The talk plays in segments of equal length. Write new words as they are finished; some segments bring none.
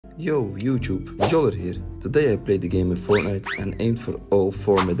Yo, YouTube, Mijoler here. Today I played the game of Fortnite and aimed for all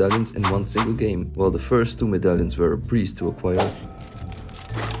 4 medallions in one single game, while the first 2 medallions were a breeze to acquire.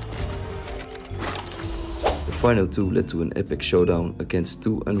 The final 2 led to an epic showdown against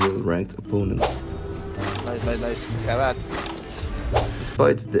 2 unreal ranked opponents. Nice. Come on.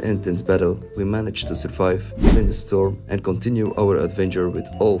 Despite the intense battle, we managed to survive, win the storm and continue our adventure with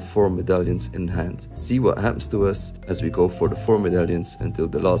all 4 medallions in hand. See what happens to us as we go for the 4 medallions until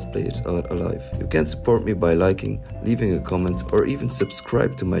the last players are alive. You can support me by liking, leaving a comment or even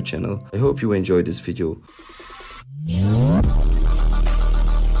subscribe to my channel. I hope you enjoyed this video.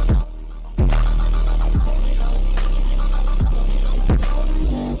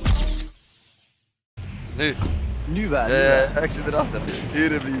 Nu wel. Ik zit erachter.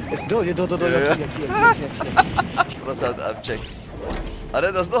 Hier heb je. Is door. Hier. Dat is aan het check. Ah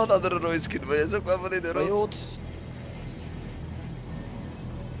nee, dat is nog een andere rode skin, maar je is ook wel van in de rood.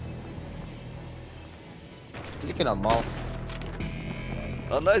 Klikken allemaal.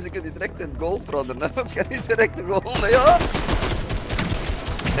 Ah nice, ik kan die direct in gold veranderen. Ik kan niet direct in gold, nee ja.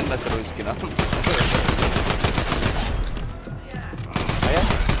 En met zijn rode skin aan. Ah ja?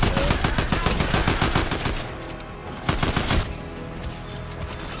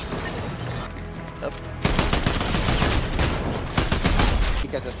 Yep.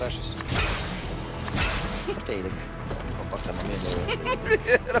 Ik heb de flesjes. Vertelijk. Ik pak dat maar mee.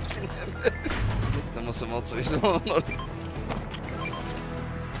 Dan moet ze hem sowieso nog.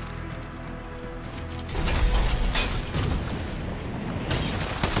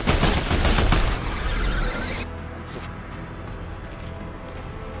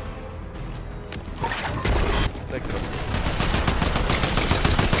 Lekker erop.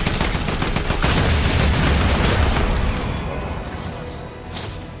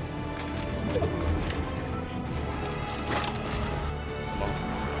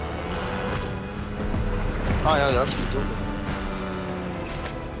 Ah ja, dat is niet doen.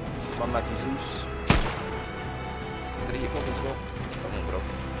 Is man met die zoes. 3 pockets wel. Kom maar erop.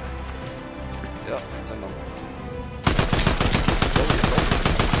 Ja, het zijn man.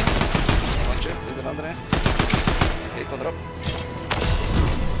 Mandje, niet een andere. Kijk, kom erop.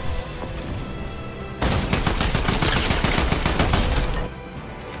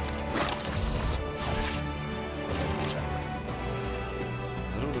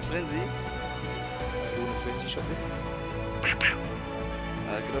 Rode frenzy. Groene flinty shot. Ik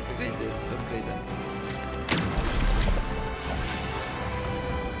kan upgraden.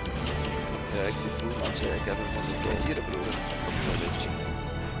 Ja, ik zie vroegmandje, ik heb hem van zo'n hier broer.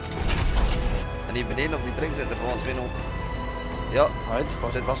 En hier beneden op die drink zit er van ons binnen ook. Ja, Uit,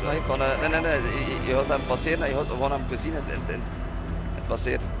 zit vast mee. Nee, je gaat hem passeren en je gaat gewoon hem gezien en het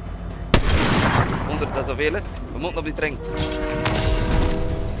passeren. 100 en zoveel, hè. We moeten op die drink.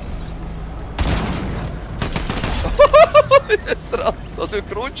 Dat is een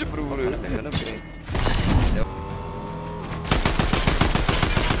kroontje, broer. Ik ben hem vreemd. Ja.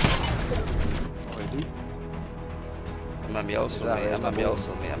 Wat ga je doen? Met mij met mij.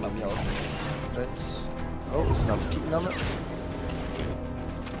 Rechts. Oh, is nou te kijken naar me.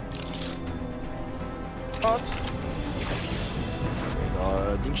 Wat?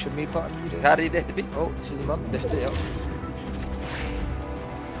 Nou, dingetje meepakken hier. Ga je dichterbij? Oh, ik zie die man. Dichter, ja.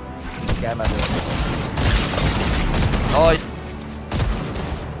 Kijk maar door. Hoi.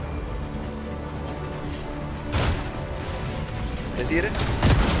 Is hier een?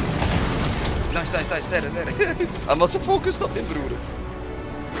 Nice, sterren. Hij was zijn focus op in, broer.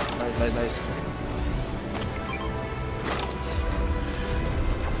 Nice.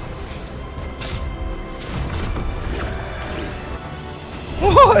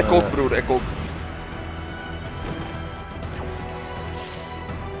 Oh, ik ook, broer, ik ook.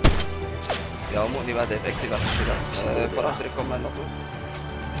 Ja, we moeten niet weg, ik zie dat. Van achteren komt mijn naartoe.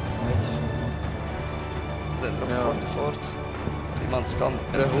 Nice. Zijn er Ja. op de voort. Iemand scan.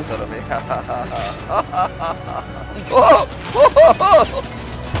 Terug, Is daar al mee? Oh!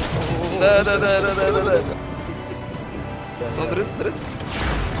 Nee. Eruit.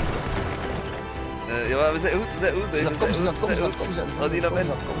 Ja, we zijn goed. Kom. Laat die naar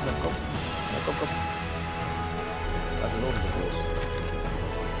binnen. Kom. Dat is een overdoos.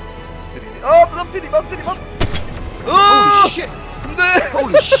 Oh, wat zie die man? Holy shit! Nee!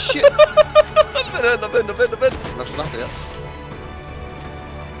 Holy shit! Naar binnen. Laat van achter, ja.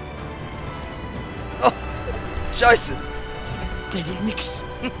 Scheisse! Dit is niks!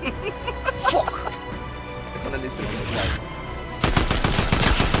 Fuck! Ik kan in die stukjes op lijst.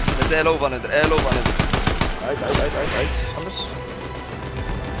 Dat is heel van het. Uit. Anders.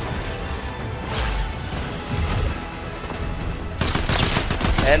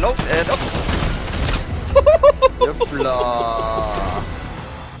 Hij loopt. Jupla.